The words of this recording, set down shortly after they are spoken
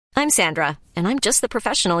I'm Sandra, and I'm just the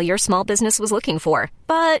professional your small business was looking for.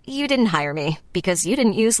 But you didn't hire me because you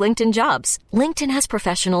didn't use LinkedIn Jobs. LinkedIn has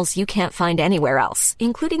professionals you can't find anywhere else,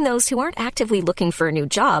 including those who aren't actively looking for a new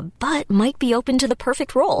job, but might be open to the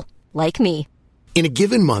perfect role, like me. In a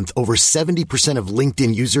given month, over 70% of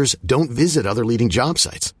LinkedIn users don't visit other leading job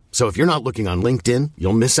sites. So if you're not looking on LinkedIn,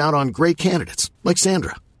 you'll miss out on great candidates like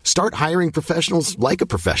Sandra. Start hiring professionals like a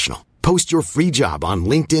professional. Post your free job on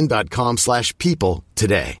linkedin.com/people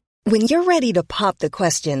today. When you're ready to pop the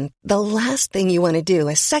question, the last thing you want to do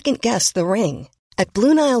is second-guess the ring. At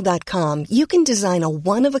BlueNile.com, you can design a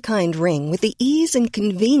one-of-a-kind ring with the ease and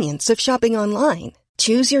convenience of shopping online.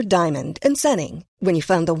 Choose your diamond and setting. When you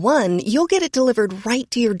find the one, you'll get it delivered right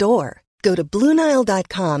to your door. Go to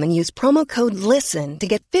BlueNile.com and use promo code LISTEN to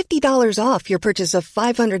get $50 off your purchase of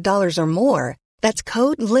 $500 or more. That's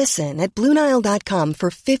code LISTEN at BlueNile.com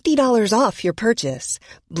for $50 off your purchase.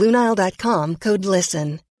 BlueNile.com, code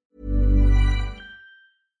LISTEN.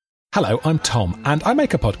 Hello, I'm Tom, and I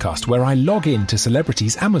make a podcast where I log into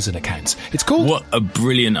celebrities' Amazon accounts. It's called... What a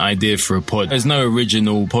brilliant idea for a pod. There's no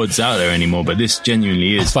original pods out there anymore, but this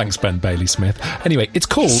genuinely is. Oh, thanks, Ben Bailey-Smith. Anyway, it's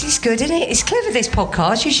called... This is good, isn't it? It's clever, this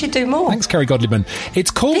podcast. You should do more. Thanks, Kerry Godliman. It's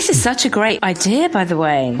called... This is such a great idea, by the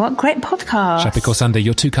way. What a great podcast. Shapik or Sandy,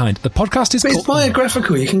 you're too kind. The podcast is but called... It's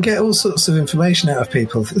biographical. You can get all sorts of information out of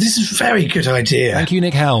people. This is a very good idea. Thank you,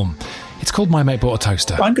 Nick Helm. It's called My Mate Bought a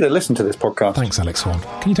Toaster. I'm going to listen to this podcast. Thanks, Alex Horn.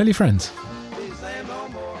 Can you tell your friends?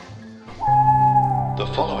 The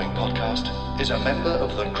following podcast is a member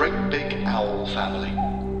of the Great Big Owl family.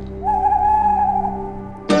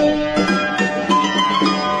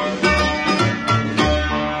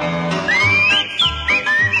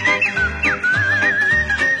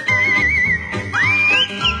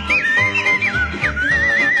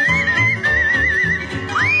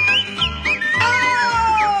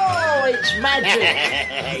 Oh, it's magic!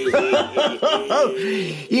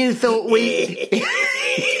 You thought we...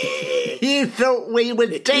 You thought we were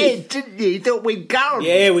dead, didn't you? You thought we'd gone.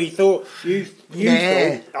 Yeah, we thought you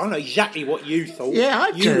thought. I know exactly what you thought. Yeah,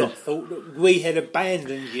 I do. You lot thought that we had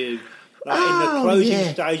abandoned you. Like in the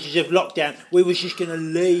closing stages of lockdown, we was just going to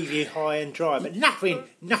leave you high and dry. But nothing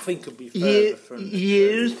could be further from the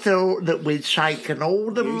You thought that we'd taken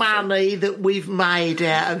all the money that we've made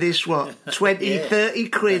out of this, 20, 30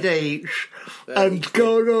 quid each, and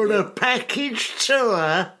gone on a package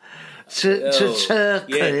tour to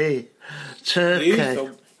Turkey. Yeah.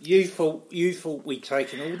 Turkey. You thought we'd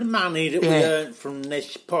taken all the money that we earned from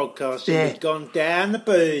this podcast and we'd gone down the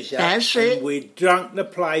boozer. That's it. And we'd drunk the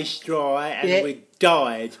place dry and we'd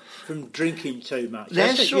died from drinking too much.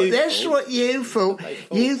 That's what you thought.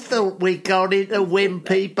 You thought we'd gone into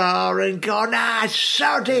Wimpy Bar and gone,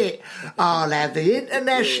 sod it. I'll have the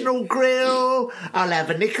International Grill, I'll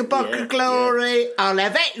have a Knickerbocker Glory, I'll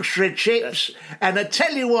have extra chips, and I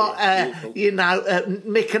tell you what,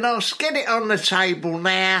 Mykonos, get it on the table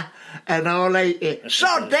now, and I'll eat it.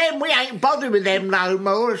 Sod them, we ain't bothered with them no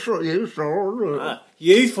more. That's what you thought.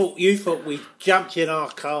 You thought we jumped in our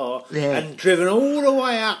car and driven all the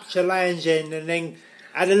way up to Land's End and then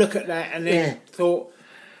had a look at that and then thought,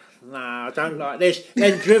 no, I don't like this.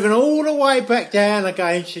 Then driven all the way back down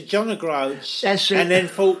again to John O'Groats and then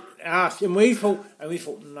thought, and we thought,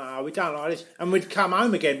 no, we don't like this. And we'd come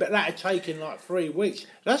home again, but that had taken like 3 weeks.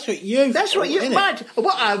 That's what you But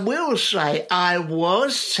what I will say, I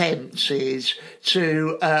was tempted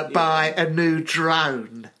to buy a new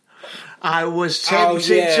drone. I was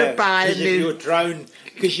tempted to buy a new drone.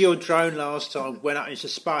 Because your drone last time went up into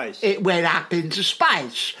space. It went up into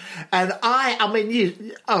space. And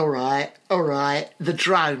all right, the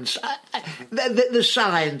drones, the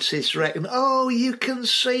scientists reckon, you can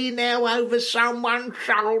see now over someone's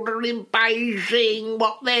shoulder in Beijing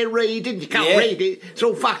what they're reading. You can't read it, it's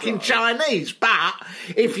all fucking Chinese, but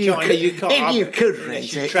if you could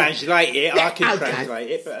read it. Translate it, I can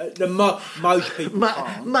translate it, but most people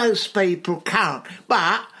can't. Most people can't,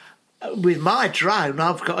 but... With my drone,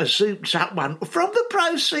 I've got a souped-up one from the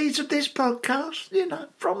proceeds of this podcast,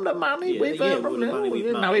 from the money we've earned from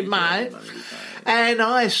it made. And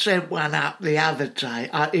I sent one up the other day.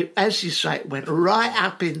 As you say, it went right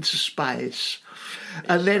up into space.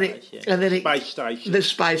 Space station. The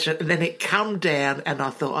space, and then it come down, and I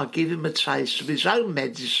thought I'd give him a taste of his own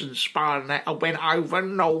medicine, spine. That I went over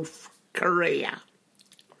North Korea.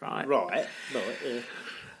 Right. Yeah.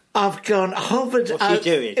 I've hovered... What's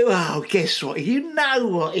he doing? Oh, guess what? You know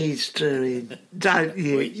what he's doing, don't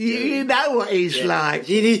you? You know what he's like.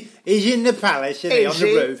 He's in the palace, isn't he, on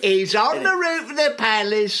the roof? He's on the roof of the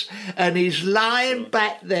palace, and he's lying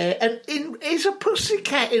back there, and he's a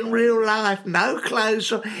pussycat in real life, no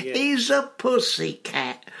clothes on. Yeah. He's a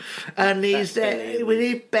pussycat. And he's there with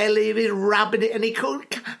his belly, he's rubbing it, and he called,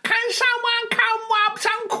 "Can someone come rub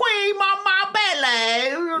some cream on my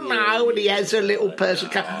belly?" No, and he has a little person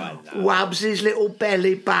rubs his little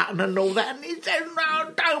belly button and all that, and he said, "No, I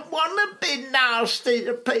don't want to be nasty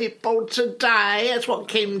to people today." That's what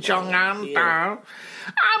Kim Jong-un does.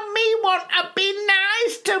 "And me want to be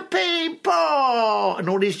nice to people," and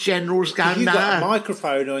all these generals go, "You've no. got a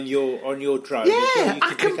microphone on your drone, yeah, so you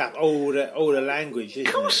can pick up all the language.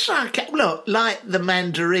 Of course, I can. Look, like the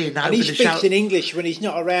Mandarin. And he speaks in English when he's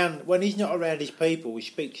not around. When he's not around his people, he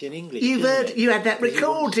speaks in English. You had that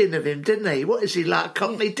recording of him, didn't he? What is he like,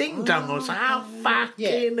 Cockney Ding Dong or something? Oh,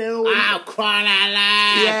 fucking hell! Oh, crying out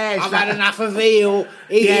loud! Yes, I've had enough of eel,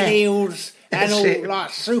 eating eels. That's and all it. like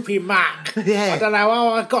soupy muck. Yeah. I don't know how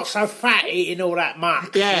I got so fat eating all that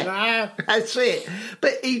muck. Yeah, you know? That's it.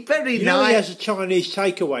 But he's very nice. nice. He has a Chinese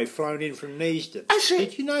takeaway flown in from Neasden. That's it.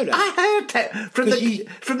 Did you know that? I heard that from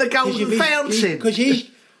the Golden Fountain.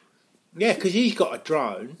 Because he's got a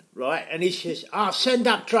drone, right? And he says, "I'll send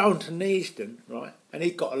that drone to Neasden," right? And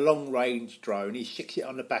he's got a long-range drone. He sticks it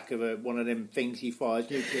on the back of one of them things he fires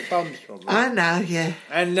nuclear bombs from. Right? I know, yeah.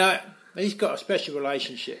 And he's got a special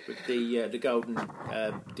relationship with the golden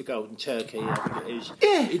turkey in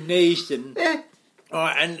Neasden. Yeah.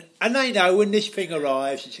 Right, and they know when this thing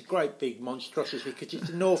arrives, it's a great big monstrosity because it's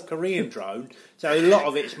a North Korean drone, so a lot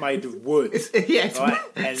of it's made of wood. It's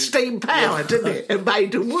right? steam powered, isn't it? And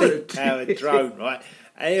made of wood. Steam powered drone, right?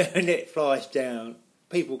 And it flies down.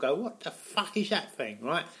 People go, "What the fuck is that thing?"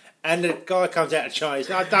 Right? And the guy comes out of China. He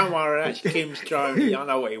says, "Oh, don't worry, that's Kim's drone. I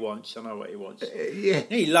know what he wants. Yeah.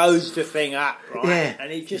 He loads the thing up, right? Yeah.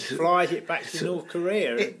 And he just flies it back to North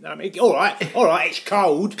Korea. All right, it's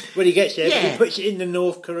cold when he gets there, but he puts it in the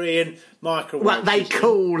North Korean microwave. Well, they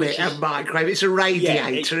call it a microwave. It's a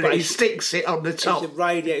radiator, and he sticks it on the top. It's a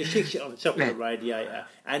radiator. He sticks it on the top of the radiator,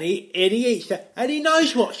 and he eats that, and he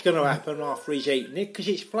knows what's going to happen after he's eaten it because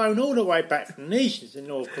it's flown all the way back from Neasden to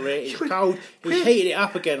North Korea. It's cold. He's heating it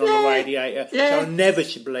up again on the radiator, so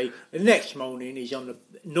inevitably the next morning he's on the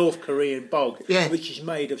North Korean bog, which is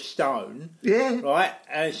made of stone. Yeah, right.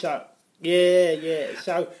 And so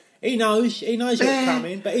so. He knows what's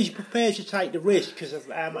coming, but he's prepared to take the risk because of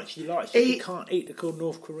how much he likes it. He can't eat the cool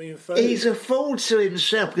North Korean food. He's a fool to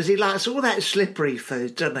himself because he likes all that slippery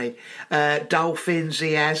food, doesn't he? Dolphins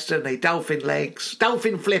he has, doesn't he? Dolphin legs,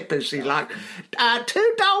 dolphin flippers he likes.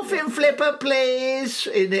 2 dolphin flipper, please.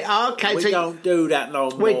 In the arcade. We don't do that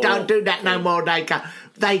no more. We don't do that no more.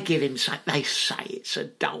 They give him something. They say it's a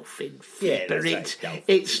dolphin flipper.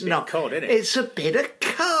 It's not. Cod, isn't it? It's a bit of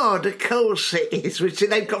cod, of course it is, which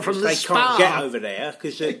they've got from the spa. They can't get over there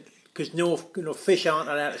because fish aren't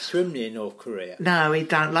allowed to swim near North Korea. No, he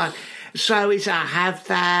don't like. So he's I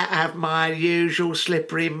have my usual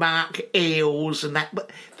slippery muck, eels and that.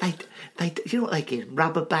 But they you know what they give him?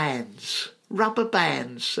 Rubber bands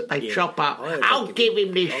that they chop up. I'll give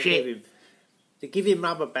him this shit. They give him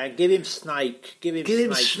rubber band, give him snake, give him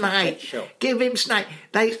snake. Give him snake.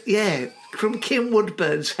 From Kim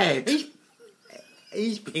Woodburn's head.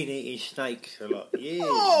 He's been eating snakes a lot.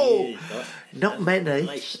 Years. Not many.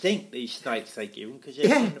 They stink, these snakes they give him, because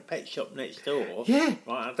they're in the pet shop next door. Yeah.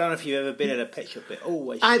 Right, I don't know if you've ever been at a pet shop, it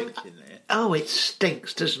always stinks in there. Oh, it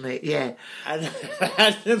stinks, doesn't it? Yeah. And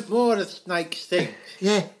the more the snake stinks,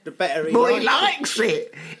 the better he likes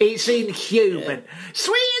it. It's inhuman. Yeah.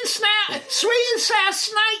 Sweet and sour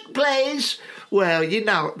snake, please. Well, you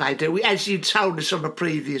know what they do. As you told us on a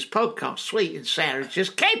previous podcast, sweet and sour is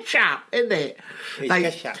just ketchup, isn't it?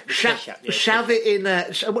 Shove it in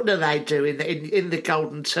a... What do they do in the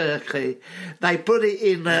golden turkey? They put it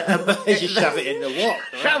in just shove it in the what?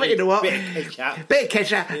 Right? Shove it in the what? Bit of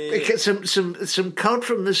ketchup. Yeah. Some cod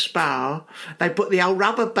from the spa. They put the old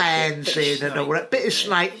rubber bands in and all that. Bit of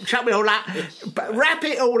snake. Chop it all up. Wrap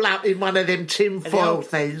it all up in one of them tin foil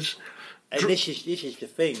things. And this is the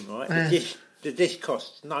thing, right? The disc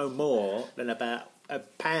costs no more than about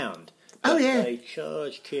 £1. Oh, yeah. They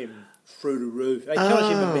charge Kim through the roof. They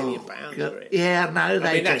charge him £1 million for it. Yeah, I know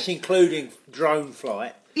they do. That's including drone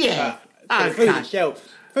flight. Yeah. The food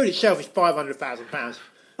itself is £500,000.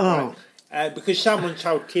 Oh. Right? Because someone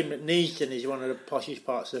told Kim that Neasden is one of the poshest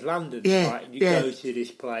parts of London. Right? And you go to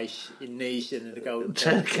this place in Neasden and the Golden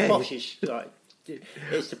Turkey. It's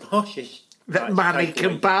the poshest. That money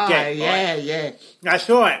can buy, yeah. That's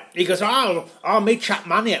right. He goes, I'll me chuck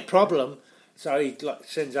money at problem. So he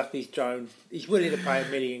sends up his drone. He's willing to pay £1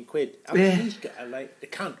 million. I mean, he's got the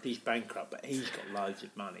country's bankrupt, but he's got loads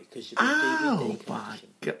of money because of the DVD my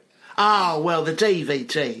God. Oh, well, the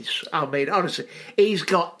DVDs. I mean, honestly, he's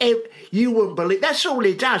got... You wouldn't believe... That's all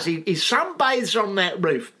he does. He sunbathes on that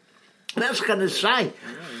roof. And I was going to say,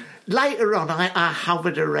 later on, I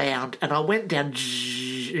hovered around and I went down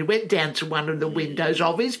to one of the windows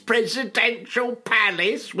of his presidential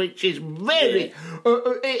palace, which is very,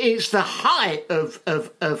 it's the height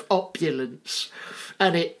of opulence.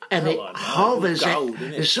 And it hovers.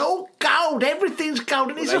 It's all gold. Everything's gold.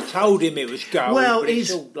 And they told him it was gold. Well,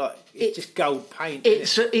 but it's just gold paint.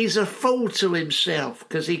 He's a fool to himself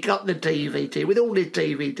because he got the DVD with all the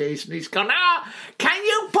DVDs, and he's gone. Can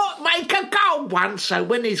you make a gold one? So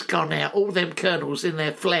when he's gone out, all them colonels in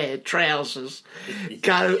their flared trousers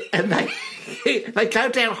go and they go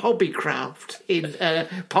down Hobbycraft in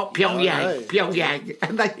Pyongyang,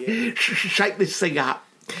 and they shake this thing up.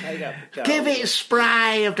 Give it a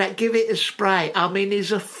spray of that. Give it a spray. I mean,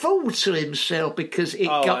 he's a fool to himself because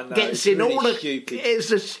gets in all the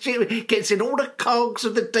cogs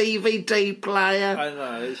of the DVD player. I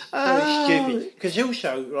know it's very stupid. Because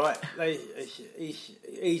also, right,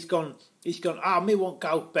 he's gone. Me want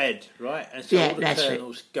gold bed, right? And so all the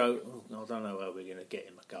colonels go. I don't know how we're going to get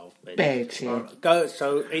him a gold bed. So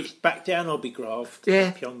it's back down Hobbycraft,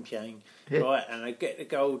 Pyongyang, right? And they get the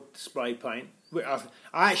gold spray paint.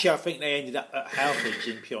 I think they ended up at Halfords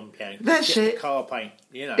in Pyongyang. That's it. Car paint,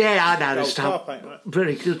 you know. Yeah, I know the stuff. Car paint, right?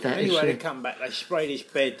 Very good. That anyway, they come back. They sprayed his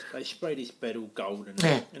bed. all gold, and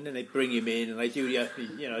then they bring him in and they do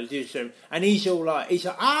some. And he's like,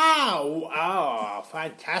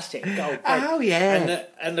 fantastic gold bed. Oh yeah.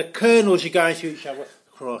 And the colonels are going to each other.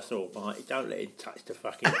 Christ almighty! Don't let him touch the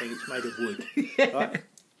fucking thing. It's made of wood. Right?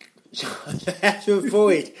 So they have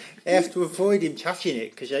to avoid him touching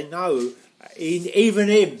it because they know. Even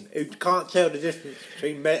him, who can't tell the difference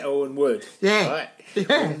between metal and wood, right?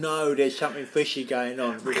 will know there's something fishy going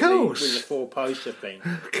on with the four-poster thing.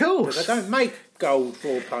 Of course. Because they don't make gold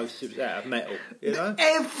four-posters out of metal, you know?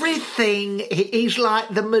 Everything, he's like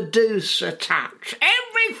the Medusa touch.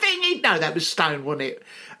 Everything he... No, that was stone, wasn't it?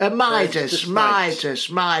 Midas,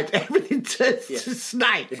 everything turns to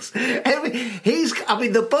snakes.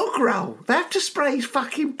 The bog roll. They have to spray his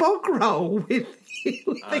fucking bog roll with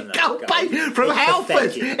the gold paint from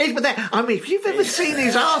Halfords. I mean, if you've ever seen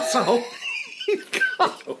his arsehole...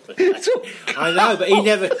 I know, but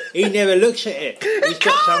he never looks at it. He's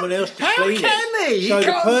got someone else to clean it. How can he? So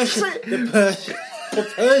the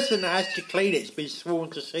person that has to clean it's been sworn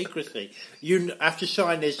to secrecy. You have to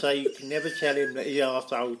sign this so you can never tell him that his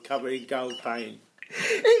arsehole covered in gold paint.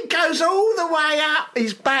 It goes all the way up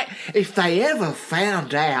his back. If they ever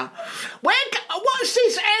found out, what's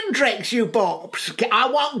this Andrex you bought? I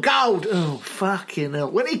want gold. Oh, fucking hell!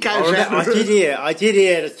 When he goes out, I did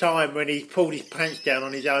hear the time when he pulled his pants down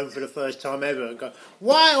on his own for the first time ever, and go,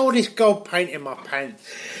 "Why all this gold paint in my pants?"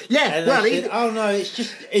 Yeah, and said, "Oh no, it's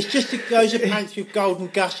just those are pants with golden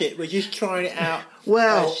gusset. We're just trying it out."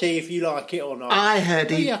 Well, see if you like it or not. I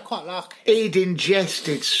heard I quite like it. He'd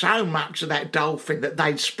ingested so much of that dolphin that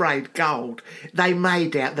they'd sprayed gold. They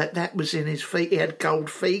made out that was in his feet. He had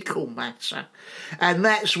gold fecal matter, and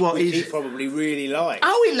that's what he probably really liked.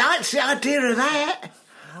 Oh, he likes the idea of that.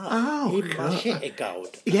 He must hit it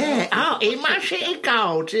gold. Yeah. He must hit it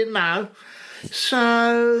gold. You know.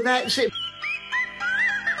 So that's it.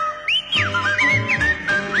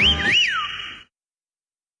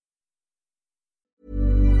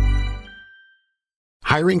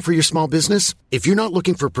 Hiring for your small business? If you're not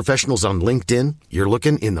looking for professionals on LinkedIn, you're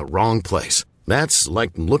looking in the wrong place. That's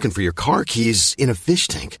like looking for your car keys in a fish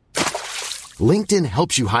tank. LinkedIn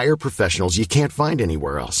helps you hire professionals you can't find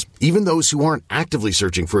anywhere else, even those who aren't actively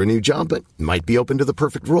searching for a new job but might be open to the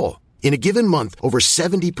perfect role. In a given month, over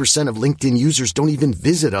 70% of LinkedIn users don't even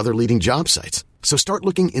visit other leading job sites. So start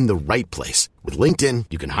looking in the right place. With LinkedIn,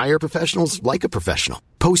 you can hire professionals like a professional.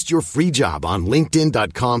 Post your free job on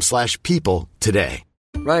linkedin.com/people today.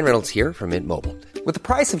 Ryan Reynolds here from Mint Mobile. With the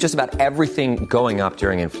price of just about everything going up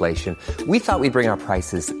during inflation, we thought we'd bring our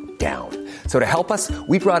prices down. So to help us,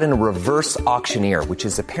 we brought in a reverse auctioneer, which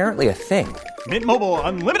is apparently a thing. Mint Mobile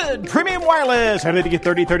Unlimited Premium Wireless. How to get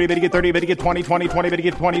 30, 30, bit to get 30, bit to get 20, 20, 20, bit to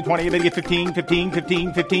get 20, 20, bit to get 15, 15,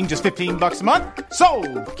 15, 15, just $15 a month?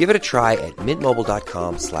 Sold! Give it a try at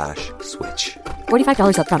mintmobile.com/switch.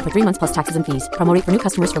 $45 up front for 3 months plus taxes and fees. Promo rate for new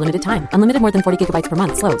customers for limited time. Unlimited more than 40 gigabytes per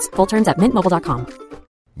month. Slows full terms at mintmobile.com.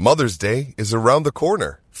 Mother's Day is around the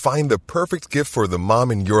corner. Find the perfect gift for the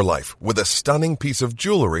mom in your life with a stunning piece of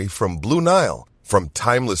jewelry from Blue Nile. From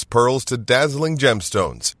timeless pearls to dazzling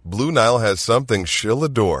gemstones, Blue Nile has something she'll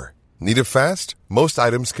adore. Need it fast? Most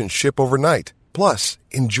items can ship overnight. Plus,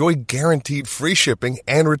 enjoy guaranteed free shipping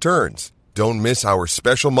and returns. Don't miss our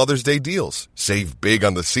special Mother's Day deals. Save big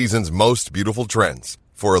on the season's most beautiful trends.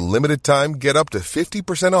 For a limited time, get up to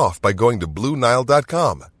 50% off by going to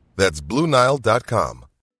BlueNile.com. That's BlueNile.com.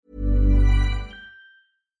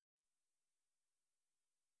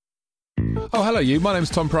 Oh, hello, you. My name's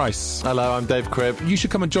Tom Price. Hello, I'm Dave Cribb. You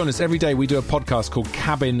should come and join us. Every day we do a podcast called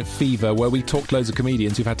Cabin Fever, where we talk to loads of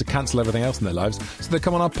comedians who've had to cancel everything else in their lives, so they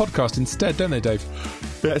come on our podcast instead, don't they, Dave?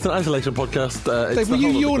 Yeah, it's an isolation podcast. Dave, were you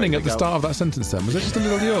yawning at the start of that sentence then? Was it just a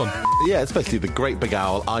little yawn? Yeah, it's basically the Great Big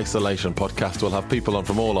Owl Isolation podcast. We'll have people on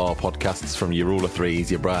from all our podcasts, from your Rule of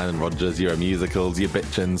Threes, your Brian Rogers, your musicals, your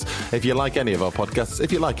bitchins. If you like any of our podcasts,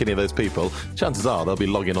 if you like any of those people, chances are they'll be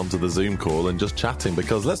logging onto the Zoom call and just chatting,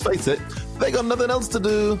 because let's face it, they got nothing else to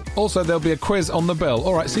do. Also, there'll be a quiz on the bill.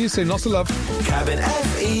 All right, see you soon. Lots of love. Cabin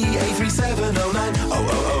FE 83709.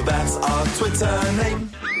 Oh, that's our Twitter name.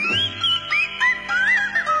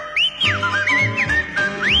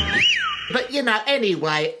 But, you know,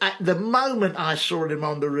 anyway, at the moment I saw him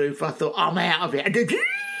on the roof, I thought, I'm out of it. The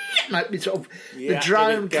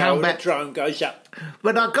drone came back. The drone goes up.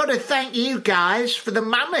 But I've got to thank you guys for the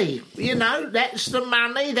money. You know, that's the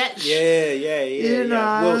money. That's you know,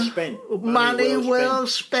 well spent. Money well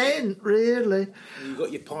spent, really. You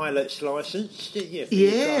got your pilot's licence, didn't you?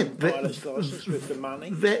 Yeah, pilot's licence with the money.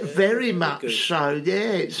 Very much so. Yeah,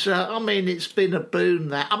 it's. I mean, it's been a boon.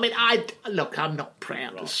 That I'm not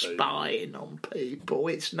proud of spying on people.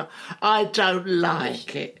 It's not. I don't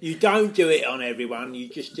like it. You don't do it on everyone. You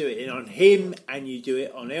just do it on him, and you do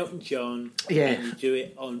it on Elton John. Yeah. And you do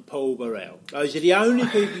it on Paul Burrell. Those are the only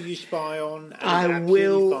people you spy on. And I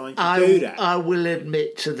will. Do that. I will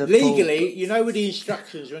admit to the legally. You know, with the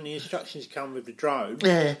instructions, when the instructions come with the drone,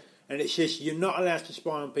 yeah, and it says you're not allowed to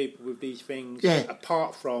spy on people with these things, yeah,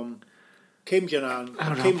 apart from Kim Jong-un,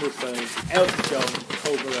 Kim Woodburn, Elton John,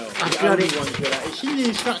 Paul Burrell. I've the got only it. ones with that. It's in the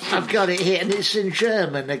instructions. I've got it here, and it's in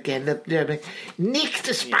German again. Nicht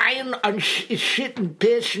spyen on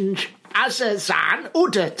Schittenpirschen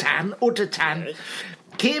Untertan,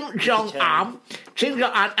 Kim Jong-un,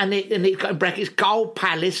 and it got in brackets Gold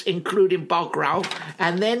Palace, including Bogrov,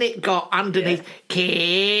 and then it got underneath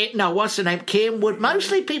Kim. No, what's the name? Kim Wood.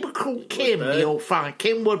 Mostly people call Kim. You'll find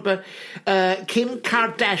Kim Woodburn, Kim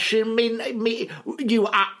Kardashian. You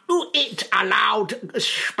are it allowed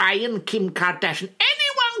Spain, Kim Kardashian.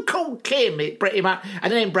 Anyone called Kim, it pretty much,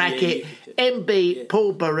 and then in bracket MB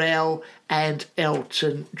Paul Burrell and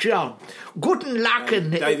Elton John. Guten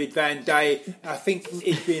Lachen. David Van Day, I think,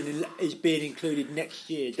 is being included next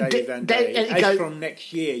year. David Van Day. As from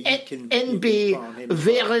next year, you can NB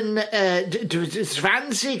wären 2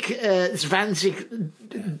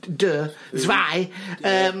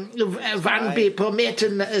 wann wir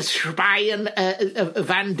permitten Speyen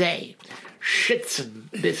Van Day. Schützen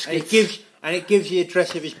biscuits. And it gives you the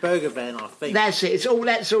address of his burger van, I think. That's it.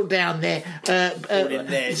 That's all down there.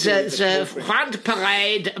 Front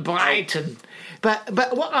Parade, Brighton. But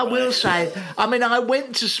what I will say, I mean, I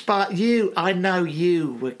went to spy you. I know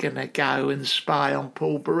you were going to go and spy on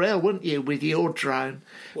Paul Burrell, weren't you, with your drone?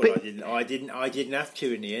 Well, but I didn't have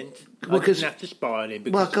to in the end. I didn't have to spy on him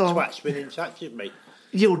because the twat's been in touch with me.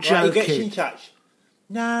 You're joking. He gets in touch.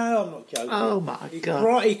 No, I'm not joking. Oh my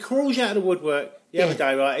God! He crawls out of the woodwork the other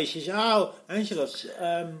day. Right, he says, "Oh, Angelos,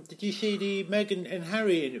 did you see the Meghan and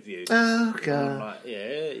Harry interview?" Oh God! I'm like,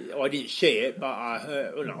 yeah, well, I didn't see it, but I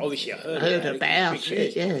heard. Well, obviously, I heard about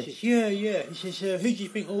it. Yeah. He says, yeah. He says, "Who do you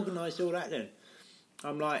think organised all that?" Then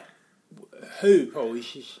I'm like, "Who, Paul?" He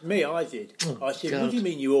says, "Me, I did." Oh, I said, God. "What do you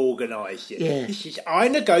mean you organised it?" Yeah. He says, "I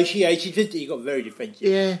negotiated it." He got very defensive.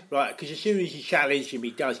 Yeah. Right, because as soon as you challenge him,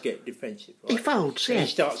 he does get defensive. Right? He folds. And Yeah.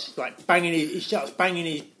 he starts banging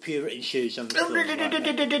his Puritan shoes on the floor. Like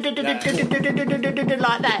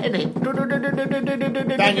that, isn't it?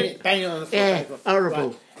 Banging on the floor. Yeah, horrible.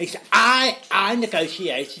 Right. He said, I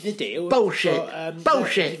negotiated a deal. Bullshit. For,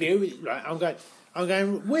 Bullshit. Right, I'm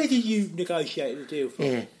going, where did you negotiate the deal from?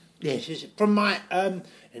 Yeah. He says, from my, and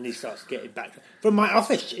he starts getting back, from my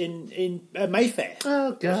office in Mayfair.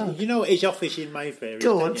 Oh, God. Said, you know what his office in Mayfair is?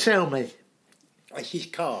 Go on, tell me. It's his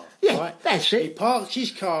car. Yeah, right? that's it. He parks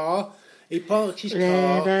his car. Yeah,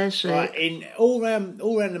 that's right, it. in all around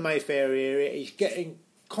the Mayfair area. He's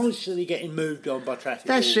constantly getting moved on by traffic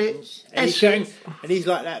That's wardens. it. And That's he's going, and he's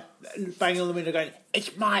like that, banging on the window, going,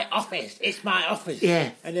 "It's my office. It's my office."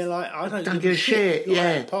 Yeah. And they're like, "I don't give a shit. Like,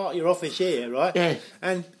 Yeah. part of your office here, right?" Yeah.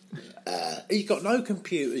 And he's got no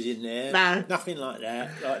computers in there. No. Nothing like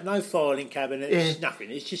that. Like no filing cabinets. Yeah.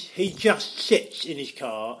 Nothing. It's just he just sits in his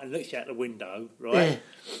car and looks out the window, right?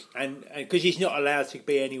 Yeah. And because he's not allowed to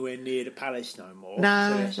be anywhere near the palace no more.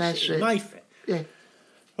 No, so that's in it. Mayfair. Yeah.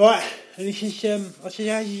 Right, and he says, I said,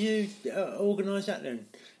 how did you organise that then?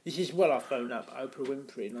 He says, well, I phoned up Oprah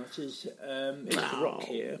Winfrey, and I says, it's The Rock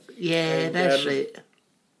here. Yeah, and, that's it.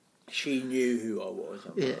 She knew who I was.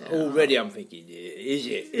 Yeah. Already I'm thinking, is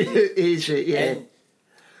it? Is it, yeah.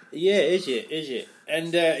 Yeah, is it?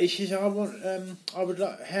 And he says, I would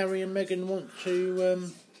like Harry and Meghan want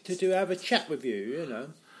to have a chat with you, you know.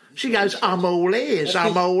 She goes, I'm all ears,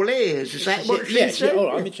 I'm all ears. Is that what she said? Yeah, all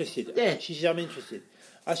right, I'm interested. Yeah. She says, I'm interested.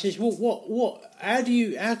 I says, well, what, what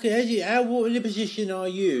in a position are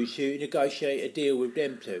you to negotiate a deal with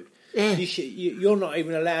them two? Yeah. You're not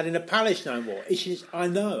even allowed in the palace no more. He says, I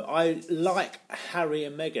know, I like Harry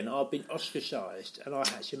and Meghan. I've been ostracised and I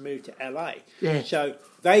had to move to LA. Yeah. So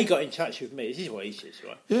they got in touch with me. This is what he says,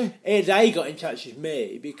 right? Yeah. They got in touch with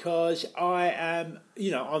me because I am,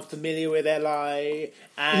 I'm familiar with LA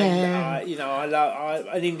and, I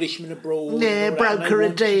an Englishman abroad. Yeah, broker a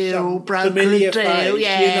deal,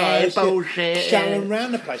 face, bullshit. Showing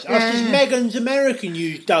around the place. I says, Meghan's American,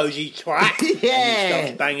 you dozy twat. Yeah. And he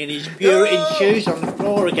starts banging his Puritan shoes on the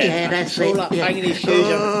floor again. Yeah, that's all it. like banging his shoes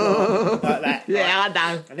on the floor like that. Yeah, right?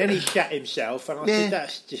 I know. And then he shat himself, and I said,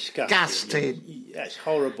 "That's disgusting. That's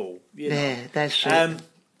horrible." Yeah, that's it.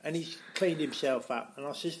 And he's cleaned himself up, and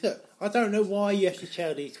I says, "Look, I don't know why you have to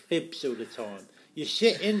tell these fibs all the time. You're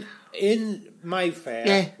sitting in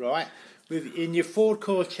Mayfair, right?" In your Ford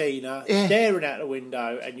Cortina, staring out the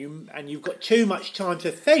window, and you've got too much time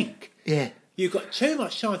to think. Yeah. You've got too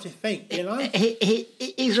much time to think, you know?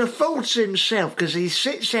 He's a fool to himself because he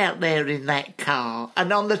sits out there in that car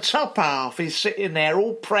and on the top half he's sitting there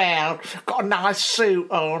all proud, got a nice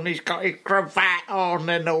suit on, he's got his cravat on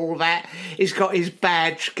and all that. He's got his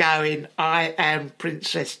badge going, I am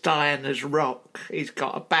Princess Diana's Rock. He's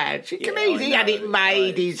got a badge. He's had it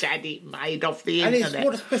made, he's had it made off the internet.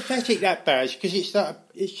 And it's pathetic, that badge, because it's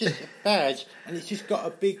just a badge and it's just got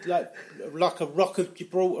a big, like a rock of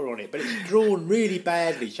Gibraltar on it, but it's drawn really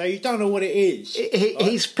badly, so you don't know what it is.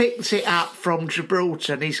 He's picked it up from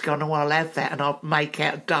Gibraltar and he's gone, oh, I'll have that and I'll make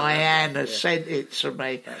out Diana sent it to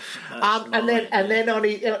me. And then on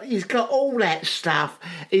he's got all that stuff.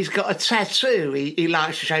 He's got a tattoo, he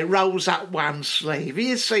likes to show, rolls up one sleeve. Have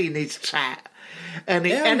you seen his tat? And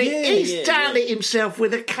he's done it himself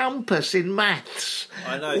with a compass in maths.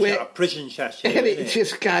 I know, it's like a prison tattoo. And it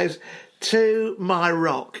just goes, to my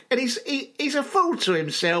rock. And he's a fool to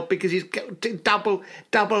himself because he's got double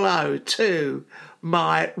O, to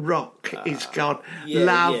my rock. He's got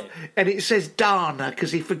love. Yeah. And it says Dana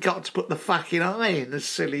because he forgot to put the fucking I in, the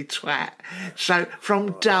silly twat. So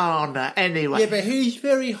from Dana, anyway. Yeah, but he's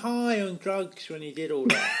very high on drugs when he did all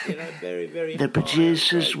that. Very, very The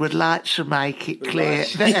producers would like to make it clear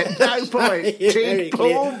that at no point did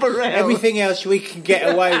Paul Burrell... Everything else we can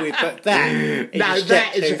get away with, but that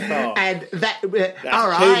is too far. And that... all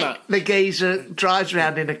right, the geezer drives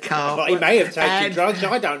around in a car. But he may have taken drugs,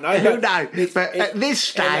 I don't know. Who knows? But at this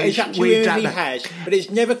stage, we don't know. Has, but it's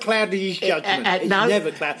never clouded his judgment. It's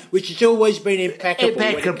never clouded, which has always been impeccable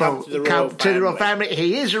when it comes to the royal family.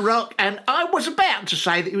 He is a rock, and I was about to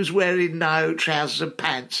say that he was wearing no trousers and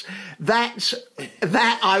pants.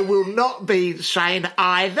 That I will not be saying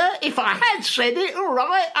either. If I had said it, all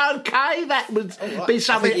right, okay, that would be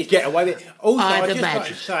something. I think you'd get away with it. Also, I'd just like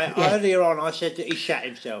to say, earlier on I said that he shat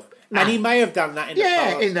himself. And he may have done that in the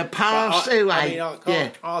past. Yeah, in the past,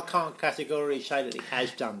 I can't categorically say that he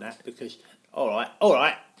has done that because, all right,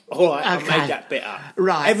 I made that bit up.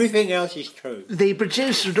 Right. Everything else is true. The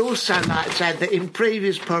producer would also like to add that in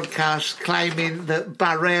previous podcasts claiming that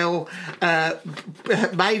Burrell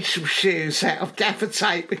made some shoes out of gaffer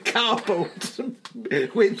tape and cardboard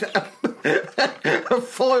with a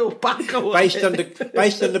foil buckle. Based on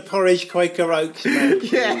the Porridge Quaker Oats.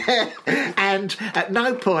 Yeah. And at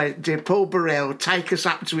no point did Paul Burrell take us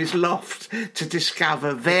up to his loft to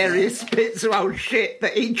discover various bits of old shit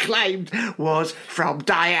that he claimed was from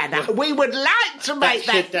Diana. We would like to make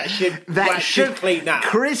that should clean that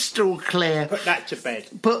crystal clear. Put that to bed.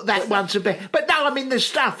 Put that one to bed. But no, I mean the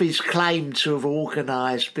stuff he's claimed to have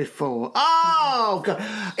organised before. Oh God!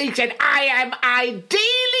 He said, "I am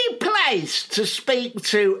ideally placed to speak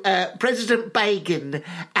to President Begin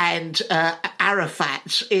and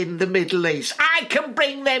Arafat in the Middle East. I can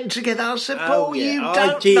bring them together." I said, "Paul, you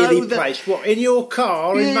don't ideally know that." Placed. What, in your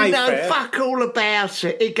car in Mayfair? You know fuck all about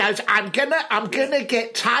it. He goes, I'm gonna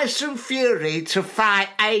get Tyson Fury to fight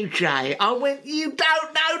AJ. I went, you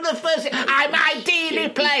don't know the first thing. I'm ideally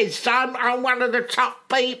placed. I'm one of the top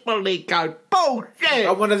people. He goes, bullshit.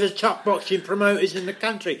 I'm one of the top boxing promoters in the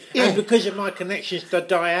country. Yeah. And because of my connections to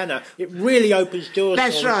Diana, it really opens doors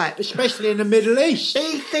That's for right. me, especially in the Middle East.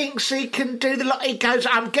 He thinks he can do the lot. He goes,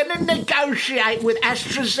 I'm going to negotiate with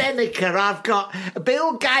AstraZeneca. I've got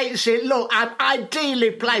Bill Gates in. Look, I'm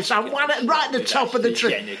ideally placed. I'm right at the top of the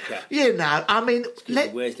tree. You know, I mean...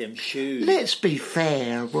 Wears them shoes. Let's be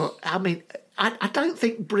fair. Well, I mean, I don't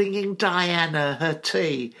think bringing Diana her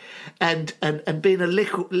tea and being a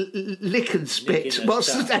lick and spit,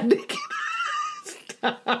 what's that?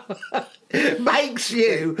 Makes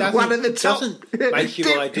you one of the top. Makes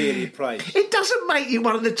you ideally placed. It doesn't make you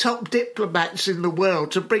one of the top diplomats in the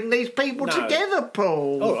world to bring these people together,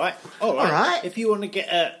 Paul. All right. If you want to get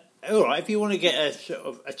a sort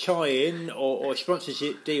of a tie-in or a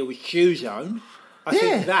sponsorship deal with Shoe Zone, I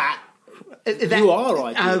think that you are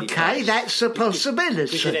ideally placed. That's a possibility.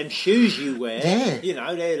 Because of them shoes you wear,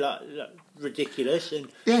 they're like ridiculous and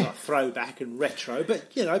like throwback and retro,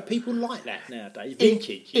 but people like that nowadays,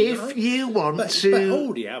 vintage. If you want but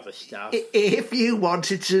all the other stuff. If you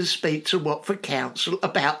wanted to speak to Watford Council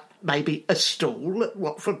about maybe a stall at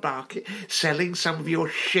Watford Market selling some of your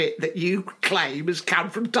shit that you claim has come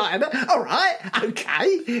from Diana, all right,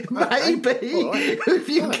 okay, maybe. If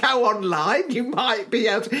you go online, you might be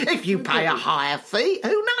able to, if you pay a higher fee,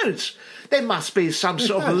 who knows? There must be some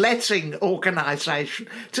sort of letting organisation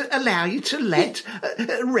to allow you to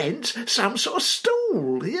rent some sort of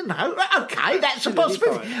stall, Okay, that's a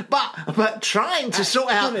possibility. But trying to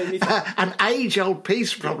sort out an age-old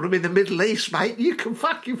peace problem in the Middle East, mate, you can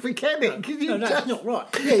fucking forget it. No, that's not right.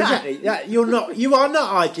 Yeah, exactly. You are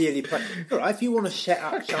not ideally placed. All right, if you want to set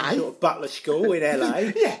up some sort of butler school in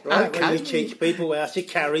LA, where you teach people how to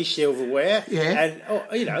carry silverware, and all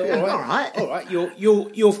right,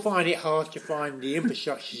 you'll find it hard to find the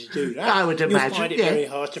infrastructure to do that. I would imagine. You'll find it very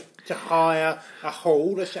hard to hire a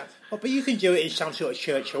hall or something. But you can do it in some sort of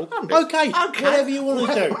church hall. Okay, whatever you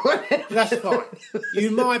want to do. That's fine.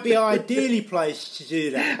 You might be ideally placed to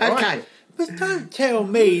do that. Okay. Right? But don't tell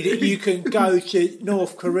me that you can go to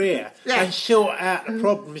North Korea and sort out the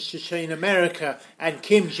problems between America and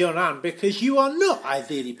Kim Jong-un, because you are not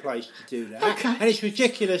ideally placed to do that. Okay. And it's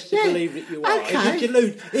ridiculous to believe that you are. Okay.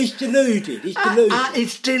 It's deluded.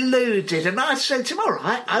 It's deluded. And I said to him, all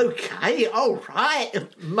right,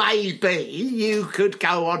 maybe you could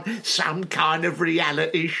go on some kind of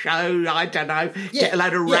reality show, I don't know, get a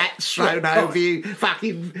load of rats thrown over you,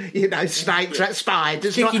 fucking, snakes,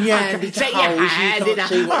 spiders. Sticking your hand into holes, you can't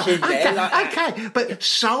see what's in there. Okay, but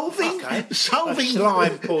solving a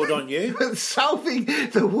slime poured on you. Solving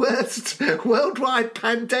the worst worldwide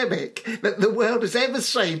pandemic that the world has ever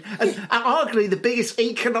seen, and arguably the biggest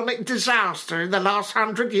economic disaster in the last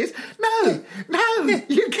 100 years. No,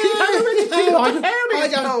 you can't do anything about it.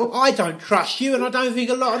 I don't trust you, and I don't think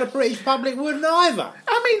a lot of the British public would either.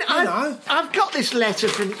 I've got this letter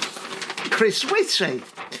from Chris Whitty.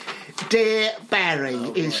 Dear Barry,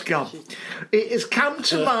 is gone. It has come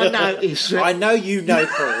to my notice that... I know you know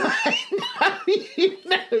Paul. I know you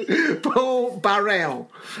know Paul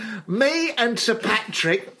Burrell. Me and Sir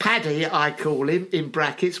Patrick, Paddy I call him, in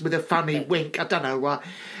brackets, with a funny wink, I don't know why,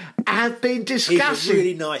 have been discussing... He's a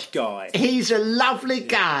really nice guy. He's a lovely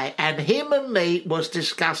guy, and him and me was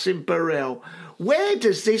discussing Burrell. Where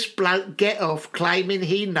does this bloke get off claiming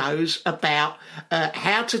he knows about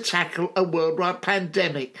how to tackle a worldwide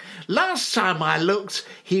pandemic? Last time I looked,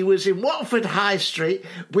 he was in Watford High Street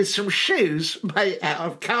with some shoes made out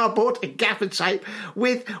of cardboard and gaffer tape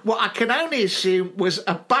with what I can only assume was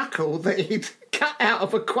a buckle that he'd cut out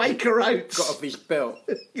of a Quaker Oats. Got off his belt.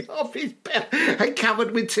 And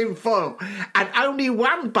covered with tin foil. And only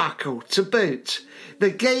one buckle to boot. The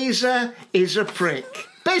geezer is a prick.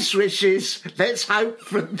 Best wishes. Let's hope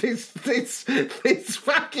for this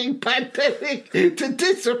fucking pandemic to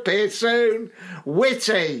disappear soon.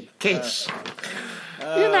 Whitty, kiss.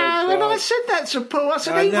 And I said that to Paul. I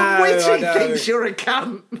said, Whitty thinks you're a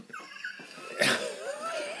cunt.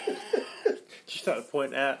 Just like to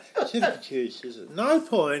point out to the producers, at no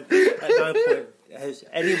point has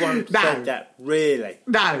anyone said that, really.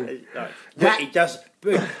 No. He does.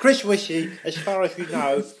 Chris Whitty, as far as we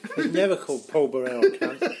know, has never called Paul Burrell a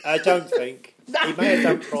cunt. I don't think. He may have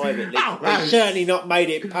done privately. He's certainly not made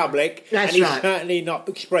it public. That's and he's certainly not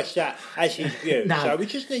expressed that as his view. No. So we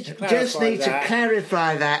just need to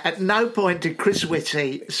clarify that. At no point did Chris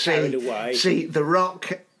Whitty see The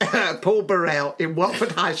Rock, Paul Burrell in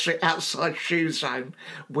Watford High Street outside Shoe Zone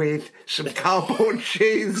with some cardboard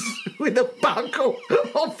shoes with a buckle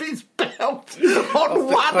off his belt on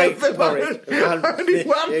one of them. Only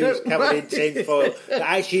one of covered in tin foil that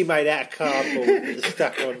actually made out of cardboard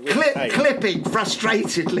stuck on with tape. Clipping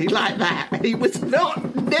frustratedly like that. He was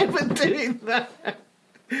never doing that.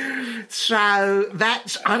 So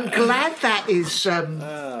I'm glad that is...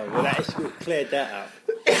 we've cleared that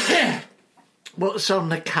up. What's on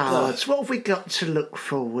the cards? What have we got to look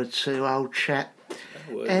forward to, old chap?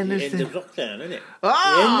 Anything? The end of lockdown, isn't it?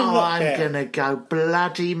 I'm going to go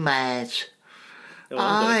bloody mad.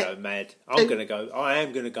 I'm going to go mad. I am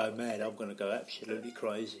going to go mad. I'm going to go absolutely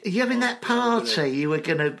crazy. Are you having that party you were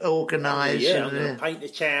going to organise? I'm going to paint the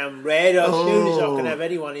town red as soon as I can have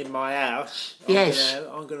anyone in my house.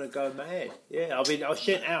 I'm going to go mad. Yeah, I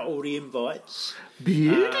sent out all the invites.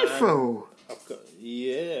 Beautiful. I sent out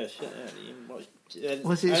the invites.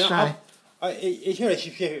 What's it say? It's very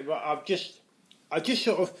specific, but I just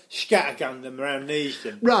sort of scattergun them around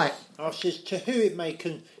Neasden. Right. I says to who it may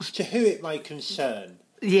concern.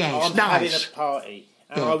 Yes, I'm nice. having a party,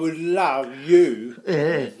 and I would love you.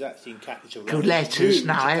 That's in capital. Good letters,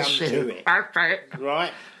 nice. To come to it.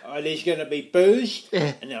 Right. There's going to be booze,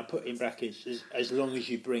 and I'll put in brackets as long as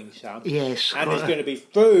you bring some. Yes. And there's going to be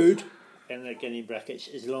food, and again in brackets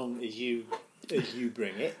as long as you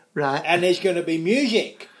bring it. Right. And there's going to be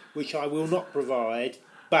music, which I will not provide,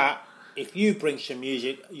 but if you bring some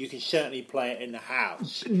music, you can certainly play it in the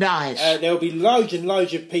house. Nice. There'll be loads and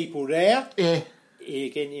loads of people there. Yeah.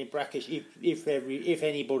 Again in brackets, if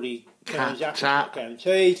anybody turns up, it's up. not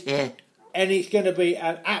guaranteed. Yeah. And it's going to be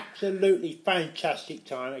an absolutely fantastic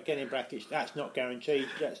time. Again in brackets, that's not guaranteed.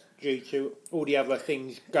 That's due to all the other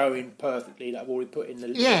things going perfectly that I've already put in the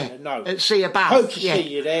note. And see above. Hope to see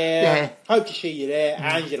you there. Yeah. Hope to see you there,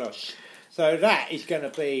 Angelos. So that is going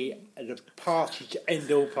to be the party to end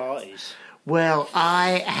all parties. Well,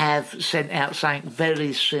 I have sent out something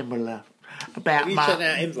very similar about Have you sent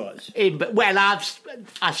out invites? Well,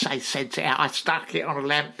 I say sent it out. I stuck it on a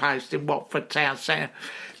lamppost in Watford Town Centre.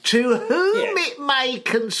 To whom it may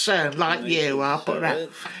concern, like you, I'll put that.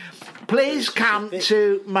 Please come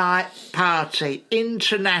to my party,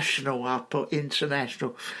 international. I'll put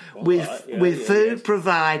international, with food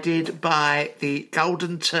provided by the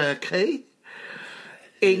Golden Turkey,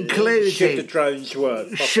 including should the drones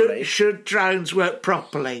work properly. Should drones work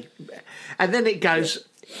properly, and then it goes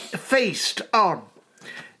feast on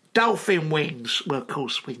dolphin wings. Well, of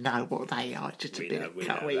course we know what they are. Just a bit.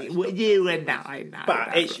 You and I know.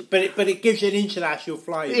 But it gives it an international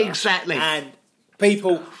flavour. Exactly. And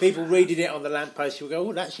people reading it on the lamppost will go,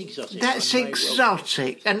 oh, that's exotic. That's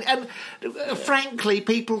exotic. And frankly,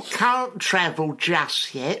 people can't travel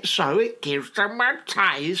just yet, so it gives them a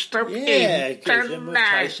taste of it gives them a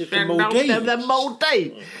taste of the Maldives. The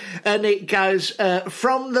Maldives. And it goes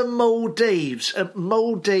from the Maldives,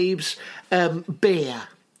 beer.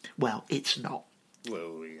 Well, it's not.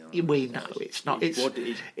 Well, we know it's not. It's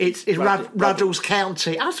Ruddles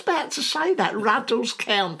County. I was about to say that, Ruddles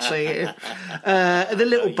County. The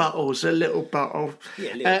little bottles, a little bottle.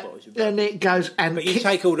 Yeah, little bottles. And it goes and. But you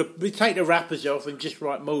take the wrappers off and just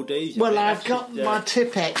write Maldives. Well, I've got my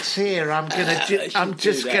Tipex here. I'm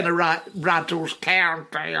just gonna write Ruddles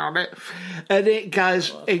County on it, and it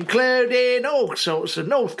goes including all sorts of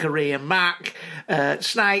North Korean muck,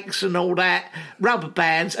 snakes and all that, rubber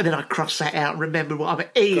bands, and then I cross that out and remember what I'm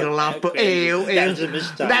eel. I put eel. That's a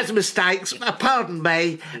mistake. That's a mistake. Pardon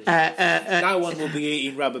me. No one will be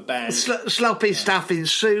eating rubber bands. Sloppy stuff in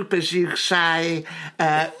soup, as you say.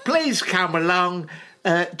 Please come along.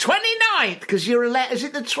 29th, because you're allowed. Is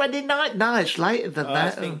it the 29th? No, it's later than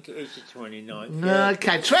that. I think it's the 29th. Yeah.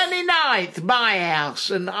 Okay, 29th, my house,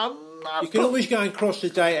 and you can always go and cross the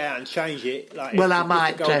date out and change it. Like I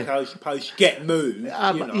might do. Gold Coast Post get moved.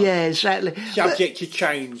 Yeah, exactly. Subject to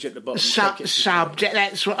change at the bottom. Subject.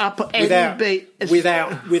 That's what I put.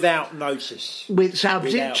 Without notice. With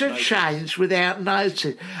subject to change without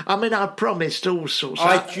notice. I mean, I promised all sorts.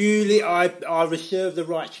 I reserve the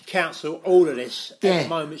right to cancel all of this at a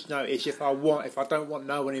moment's notice if I don't want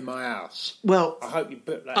no one in my house. Well, I hope you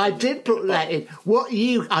put that. I did put that in.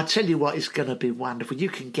 I tell you what, it's going to be wonderful. You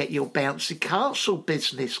can get your bouncy castle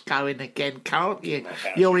business going again, can't you?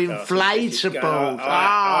 Your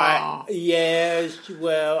inflatables. Yes,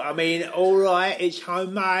 well, I mean, all right, it's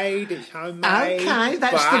homemade. Okay,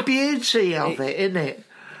 that's the beauty of it, isn't it?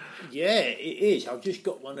 Yeah, it is. I've just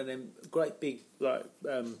got one of them great big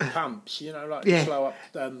pumps, you blow up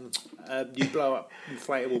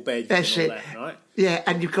inflatable beds. That's and all it. That, right? Yeah,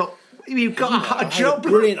 and you've got a job. A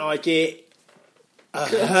brilliant idea.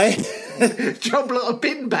 Job lot of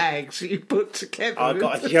bin bags that you put together. I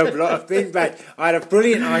got a job lot of bin bags. I had a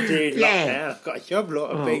brilliant idea. I've got a job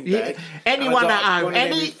lot of bin bags. Anyone at home,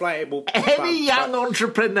 any young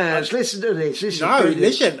entrepreneurs, listen to this.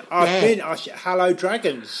 Listen. I said, Hello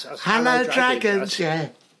Dragons. Hello Dragons.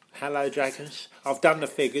 Yeah. Hello Dragons. I've done the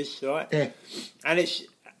figures, right? Yeah. And it's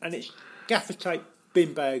gaffer tape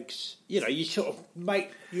bin bags. You sort of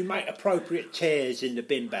make appropriate tears in the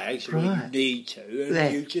bin bags when you need to,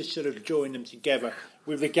 and you just sort of join them together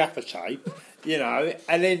with the gaffer tape,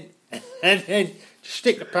 and then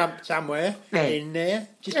stick the pump somewhere in there.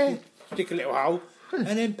 Just stick a little hole,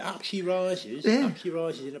 And then up she rises. Yeah. Up she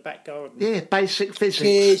rises in the back garden. Yeah, basic physics.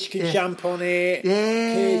 Kids can Yeah. jump on it.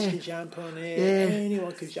 Yeah. Kids can jump on it. Yeah.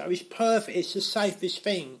 Anyone can jump. It's perfect. It's the safest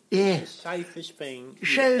thing. Yeah. It's the safest thing.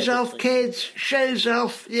 Shoes you've ever off, seen. kids. Shoes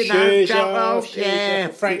off. You know, Shoes jump off, off. shoes Yeah.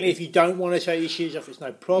 off. Frankly, if you don't want to take your shoes off, it's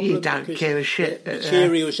no problem. You don't because give a shit. The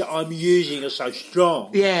materials that I'm using are so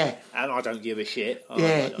strong. Yeah. And I don't give a shit. I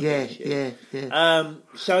Yeah, don't yeah, give a shit. yeah.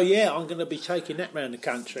 So yeah, I'm going to be taking that round the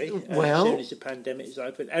country Well- as soon as the pandemic is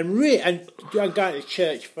open, and going to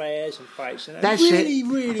church fairs and fights, and That's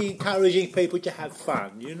really encouraging people to have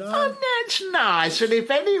fun. You know, Oh, that's nice. And if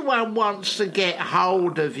anyone wants to get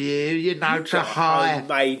hold of you, to hire.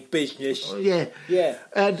 homemade business. Yeah. Yeah.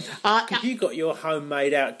 And Because you got your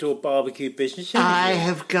homemade outdoor barbecue business. haven't I you?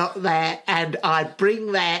 have got that, and I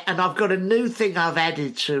bring that, and I've got a new thing I've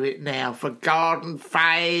added to it now for garden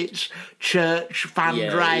fairs, church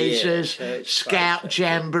fundraisers, church scout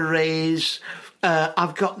jamborees.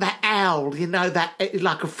 I've got that owl, that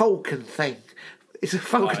like a falcon thing. It's a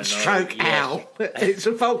falcon stroke owl. It's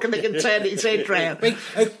a falcon that can turn its head round.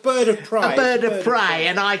 A bird of prey. A bird of prey,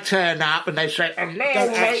 and I turn up and they say, I don't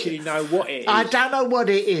actually know what it is. I don't know what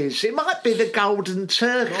it is. It might be the golden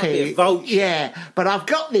turkey. Might be a vulture. Yeah, but I've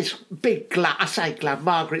got this big glove. I say glove.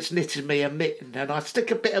 Margaret's knitted me a mitten, and I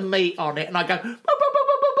stick a bit of meat on it, and I go, boop, boop, boop, boop,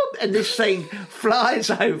 boop, boop, and this thing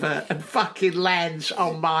flies over and fucking lands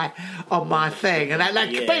on my thing,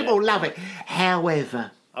 and people love it.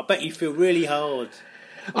 However, I bet you feel really hard.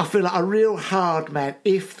 I feel like a real hard man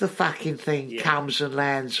if the fucking thing comes and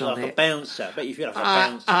lands on Like it. a bouncer. I bet you feel like a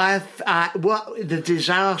bouncer. What the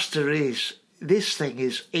disaster is, this thing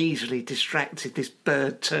is easily distracted, this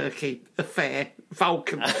bird turkey affair,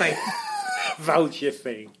 falcon thing. Vulture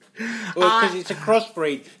thing. Well, because it's a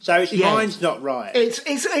crossbreed, so its mind's not right.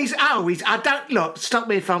 I don't, look, stop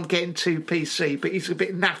me if I'm getting too PC, but he's a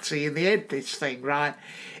bit nutty in the head, this thing, right?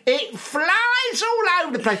 It flies all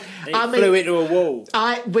over the place. It flew into a wall.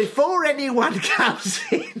 Before anyone comes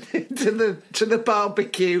in to the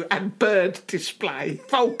barbecue and bird display,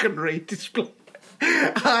 falconry display,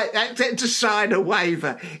 I had to sign a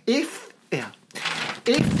waiver. If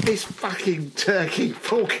this fucking turkey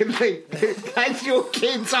falcon thing has your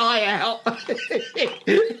kid's eye out,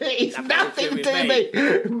 it's nothing to me.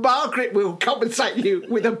 Margaret will compensate you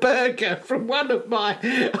with a burger from one of my,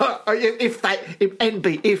 if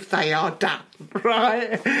they are done,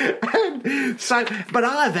 right? And so, but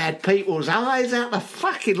I've had people's eyes out the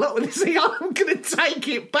fucking lot with this thing. I'm going to take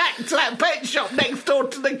it back to that pet shop next door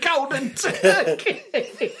to the golden turkey.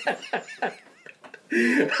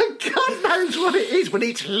 God knows what it is, but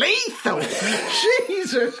it's lethal.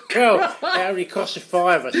 Jesus Christ. Well, it only costs a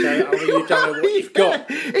 $5, so you don't know what you've got.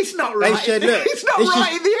 It's not right. They said, look, it's not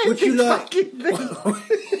right in the end. Would you like thing.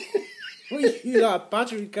 Would you like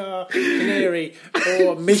buttercup, canary,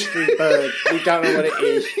 or mystery bird? We don't know what it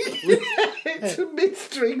is. It's a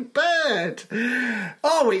mystery bird.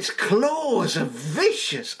 Oh, its claws are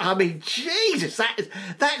vicious. I mean, Jesus, that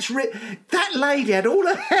lady had all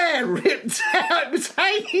her hair ripped out. It was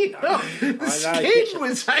hanging off. The skin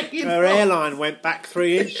was hanging off. Her hairline went back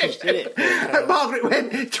 3 inches, did it? And Margaret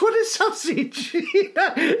went, "Do you want a sausage?"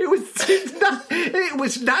 It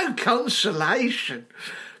was no consolation.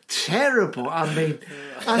 Terrible. I mean,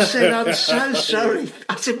 I said, "I'm so sorry."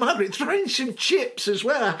 I said, "Margaret, throw in some chips as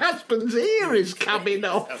well. Her husband's ear is coming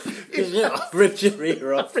off." I ripped your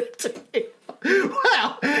ear off.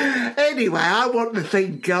 Well, anyway, I want the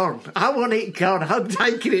thing gone. I want it gone. I'm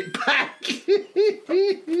taking it back.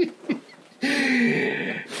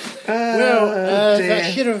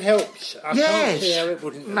 That should have helped. I can't see how it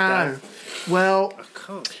wouldn't have done. Well, I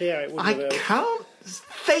can't see how it wouldn't have helped. Can't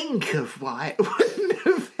think of why it wouldn't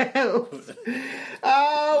have helped.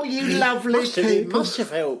 Oh, you lovely people. It must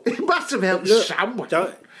have helped. It must have helped someone.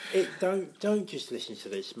 Don't just listen to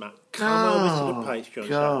this, Matt. Come over to the Patreon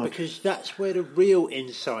site, because that's where the real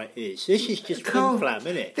insight is. This is just flim flam,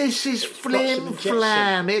 isn't it? This is flim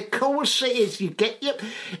flam. Of course it is.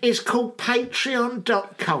 It's called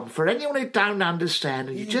Patreon.com. For anyone who don't understand,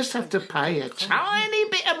 and you just have to pay a tiny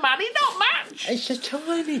bit of money, not much. It's a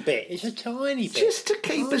tiny bit. Just to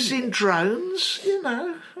keep us in drones, And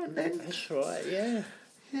then, that's right, yeah.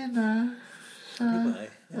 So, anyway.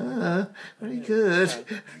 Very good.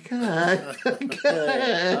 Good.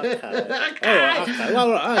 All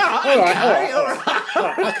right.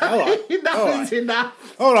 Enough is enough.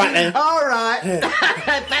 All right, then. All right.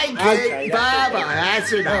 Thank you. Okay, bye-bye.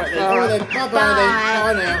 That's enough. All right, then. Bye-bye, then.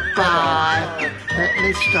 Bye now. Bye. Let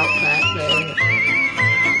me stop that then.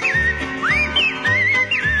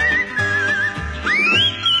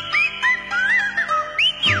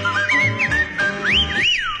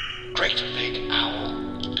 Great Big Owl.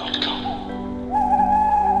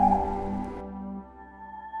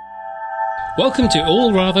 Welcome to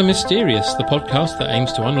All Rather Mysterious, the podcast that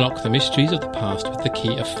aims to unlock the mysteries of the past with the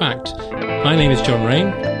key of fact. My name is John Rain.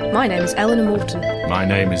 My name is Eleanor Morton. My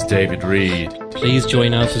name is David Reed. Please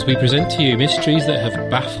join us as we present to you mysteries that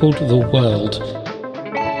have baffled the world.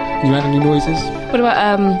 You had any noises? What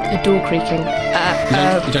about a door creaking?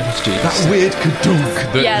 You don't have to do that. That weird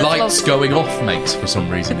kadunk that lights going off makes for some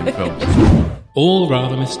reason in films. All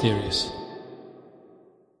Rather Mysterious.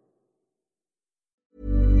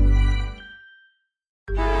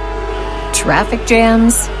 Traffic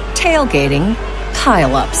jams, tailgating,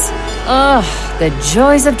 pile-ups. Ugh, the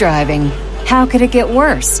joys of driving. How could it get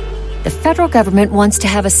worse? The federal government wants to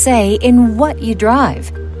have a say in what you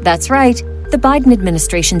drive. That's right. The Biden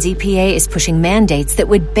administration's EPA is pushing mandates that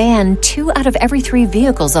would ban 2 out of every 3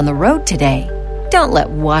 vehicles on the road today. Don't let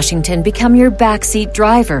Washington become your backseat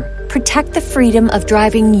driver. Protect the freedom of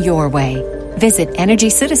driving your way. Visit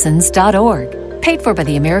EnergyCitizens.org. Paid for by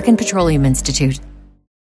the American Petroleum Institute.